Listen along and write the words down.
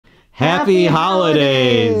Happy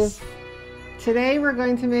holidays! Today we're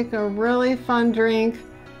going to make a really fun drink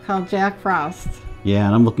called Jack Frost. Yeah,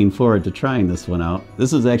 and I'm looking forward to trying this one out.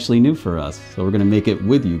 This is actually new for us, so we're going to make it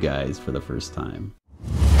with you guys for the first time.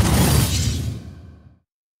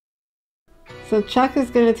 So Chuck is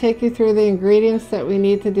going to take you through the ingredients that we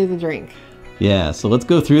need to do the drink. Yeah, so let's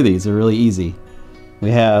go through these. They're really easy. We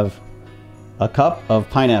have a cup of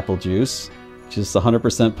pineapple juice, just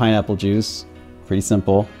 100% pineapple juice. Pretty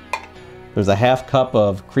simple. There's a half cup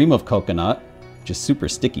of cream of coconut, just super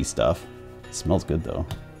sticky stuff. It smells good though.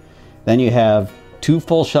 Then you have 2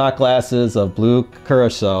 full shot glasses of blue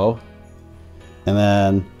curacao, and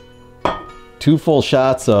then 2 full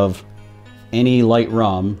shots of any light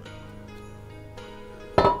rum.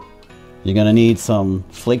 You're gonna need some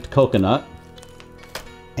flaked coconut,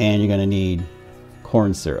 and you're gonna need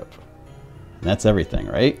corn syrup. And that's everything,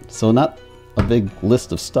 right? So not a big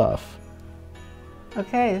list of stuff.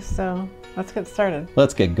 Okay, so let's get started.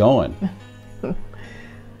 Let's get going. So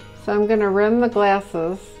I'm going to rim the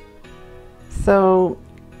glasses. So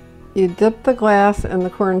you dip the glass in the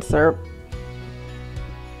corn syrup.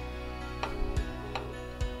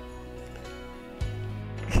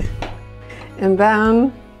 And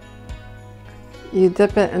then you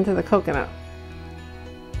dip it into the coconut.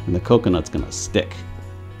 And the coconut's going to stick.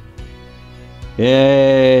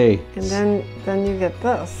 Yay! And then you get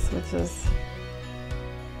this, which is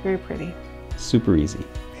very pretty. Super easy.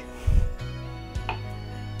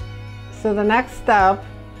 So the next step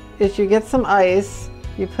is you get some ice,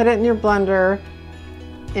 you put it in your blender,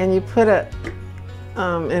 and you put it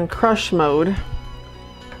in crush mode.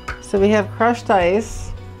 So we have crushed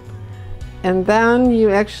ice, and then you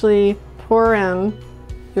actually pour in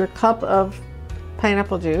your cup of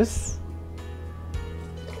pineapple juice.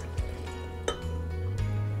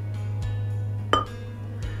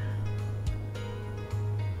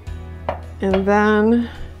 And then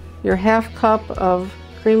your half cup of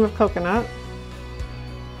cream of coconut.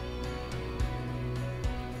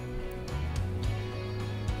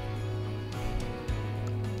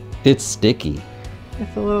 It's sticky.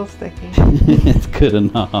 It's a little sticky. It's good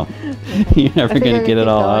enough. You're never going to get it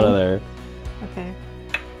all out of there. Okay.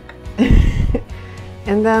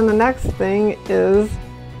 And then the next thing is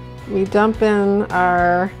we dump in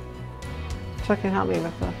our, Chuck can help me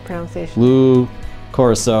with the pronunciation. Blue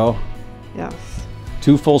curacao. Yes.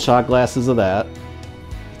 2 full shot glasses of that.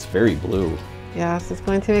 It's very blue. Yes, it's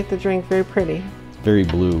going to make the drink very pretty. It's very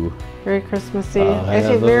blue. Very Christmassy.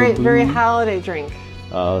 Actually, very holiday drink.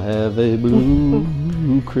 I'll have a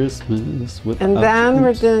blue Christmas with. And then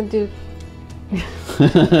we're going to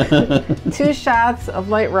do 2 shots of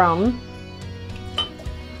light rum.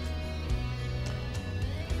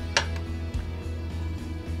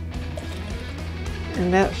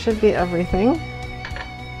 And that should be everything.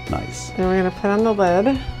 Nice. Then we're going to put on the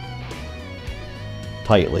lid.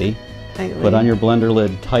 Tightly. Put on your blender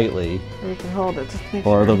lid tightly. Or you can hold it. Just make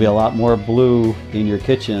or sure. there'll be a lot more blue in your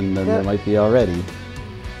kitchen than there might be already.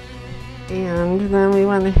 And then we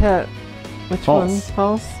want to hit which one?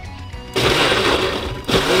 Pulse.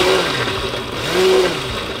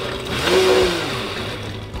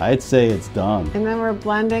 I'd say it's done. And then we're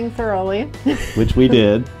blending thoroughly. Which we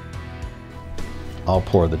did. I'll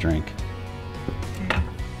pour the drink.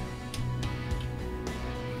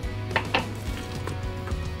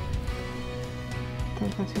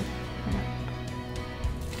 Okay,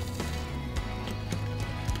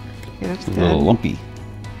 that's a good. little lumpy.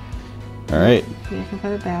 All right. You can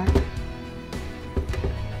put it back.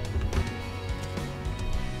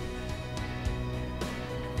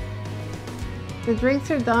 The drinks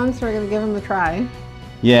are done, so we're going to give them a try.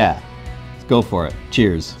 Yeah. Let's go for it.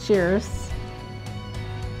 Cheers. Cheers.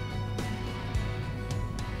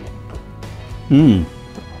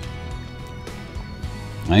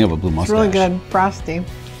 I have a blue mustache. It's really good. Frosty.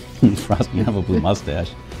 Frosty, you have a blue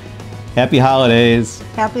mustache. Happy holidays.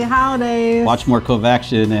 Happy holidays. Watch more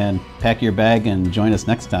Kovaction and pack your bag and join us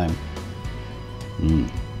next time.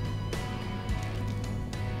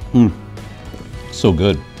 So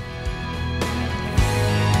good.